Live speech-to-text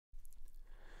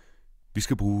Vi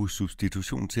skal bruge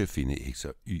substitution til at finde x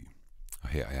og y, og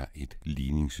her er et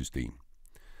ligningssystem.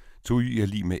 2y er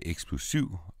lig med x plus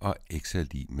 7, og x er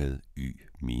lig med y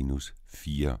minus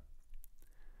 4.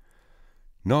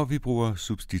 Når vi bruger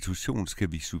substitution,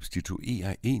 skal vi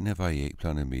substituere en af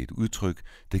variablerne med et udtryk,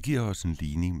 der giver os en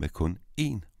ligning med kun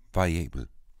én variabel.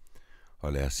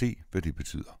 Og lad os se, hvad det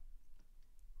betyder.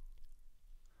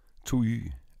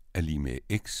 2y er lig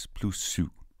med x plus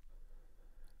 7.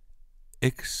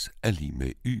 X er lig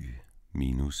med y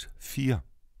minus 4.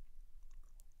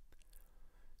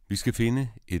 Vi skal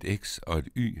finde et x og et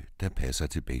y, der passer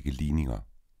til begge ligninger.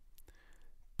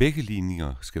 Begge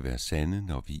ligninger skal være sande,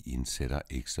 når vi indsætter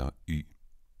x og y.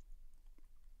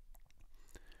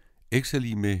 X er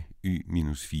lig med y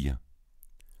minus 4.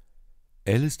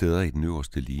 Alle steder i den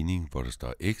øverste ligning, hvor der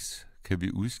står x, kan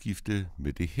vi udskifte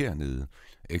med det hernede.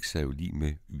 X er jo lig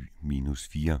med y minus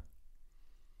 4.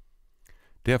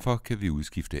 Derfor kan vi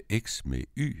udskifte x med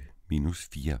y minus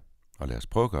 4. Og lad os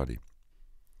prøve at gøre det.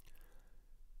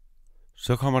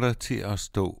 Så kommer der til at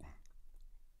stå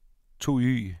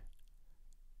 2y.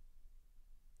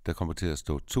 Der kommer til at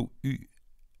stå 2y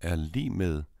er lig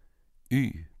med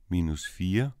y minus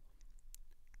 4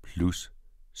 plus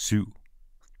 7.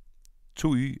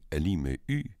 2y er lig med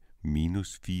y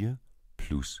minus 4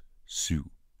 plus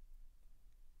 7.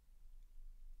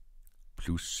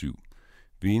 Plus 7.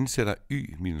 Vi indsætter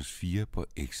y minus 4 på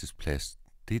x's plads.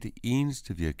 Det er det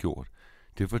eneste, vi har gjort.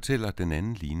 Det fortæller den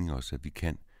anden ligning også, at vi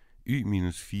kan. Y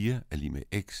minus 4 er lig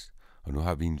med x, og nu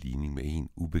har vi en ligning med en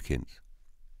ubekendt.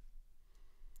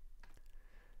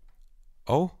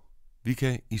 Og vi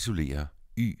kan isolere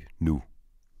y nu.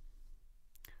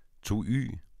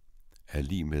 2y er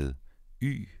lig med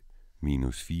y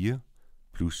minus 4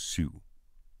 plus 7.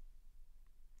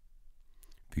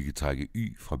 Vi kan trække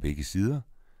y fra begge sider.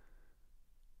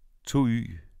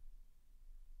 2y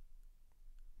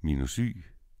minus y,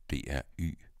 det er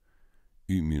y.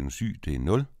 Y minus y, det er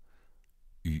 0.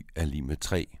 Y er lig med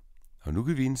 3. Og nu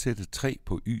kan vi indsætte 3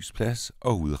 på y's plads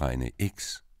og udregne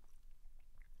x.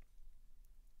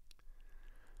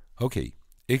 Okay,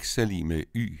 x er lig med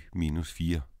y minus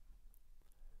 4.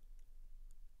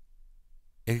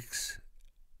 X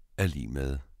er lig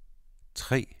med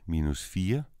 3 minus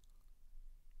 4,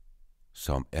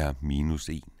 som er minus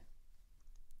 1.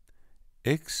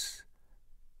 X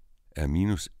er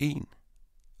minus 1,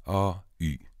 og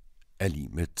y er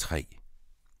lig med 3.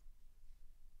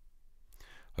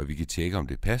 Og vi kan tjekke, om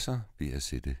det passer ved at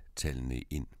sætte tallene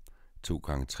ind. 2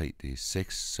 gange 3, det er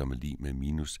 6, som er lig med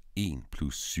minus 1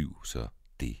 plus 7, så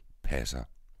det passer.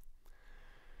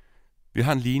 Vi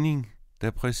har en ligning,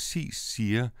 der præcis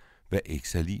siger, hvad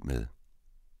x er lig med.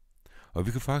 Og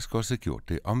vi kan faktisk også have gjort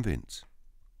det omvendt.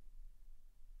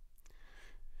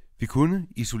 Vi kunne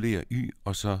isolere y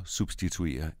og så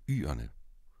substituere y'erne.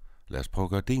 Lad os prøve at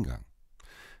gøre det en gang.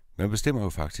 Man bestemmer jo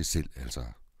faktisk selv,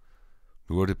 altså.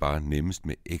 Nu er det bare nemmest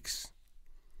med x.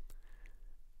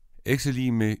 X er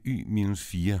lig med y minus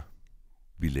 4.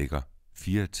 Vi lægger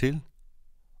 4 til,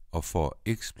 og får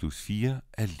x plus 4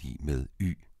 er lig med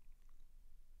y.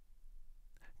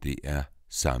 Det er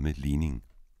samme ligning.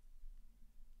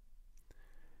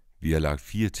 Vi har lagt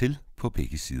 4 til på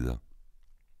begge sider.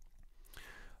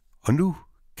 Og nu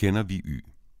kender vi y.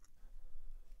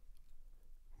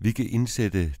 Vi kan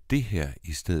indsætte det her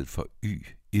i stedet for y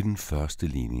i den første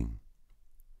ligning.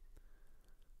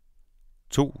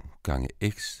 2 gange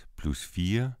x plus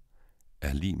 4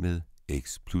 er lig med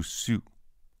x plus 7.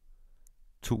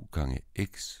 2 gange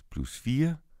x plus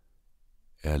 4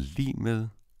 er lig med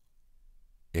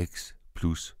x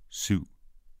plus 7.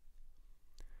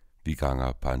 Vi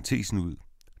ganger parentesen ud.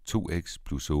 2x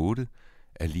plus 8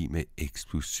 er lig med x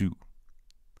plus 7.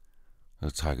 Og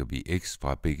så trækker vi x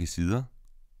fra begge sider.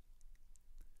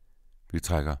 Vi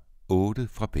trækker 8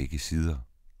 fra begge sider.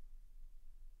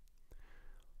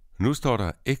 Nu står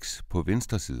der x på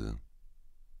venstre side.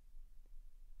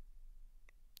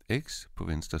 X på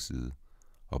venstre side.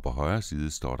 Og på højre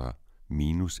side står der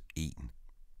minus 1.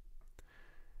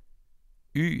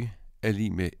 Y er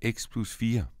lig med x plus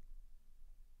 4.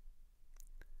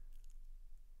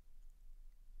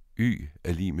 Y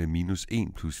er lig med minus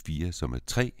 1 plus 4, som er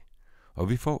 3. Og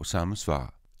vi får samme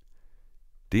svar.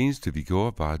 Det eneste vi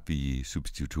gjorde, var, at vi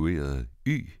substituerede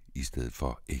y i stedet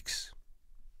for x.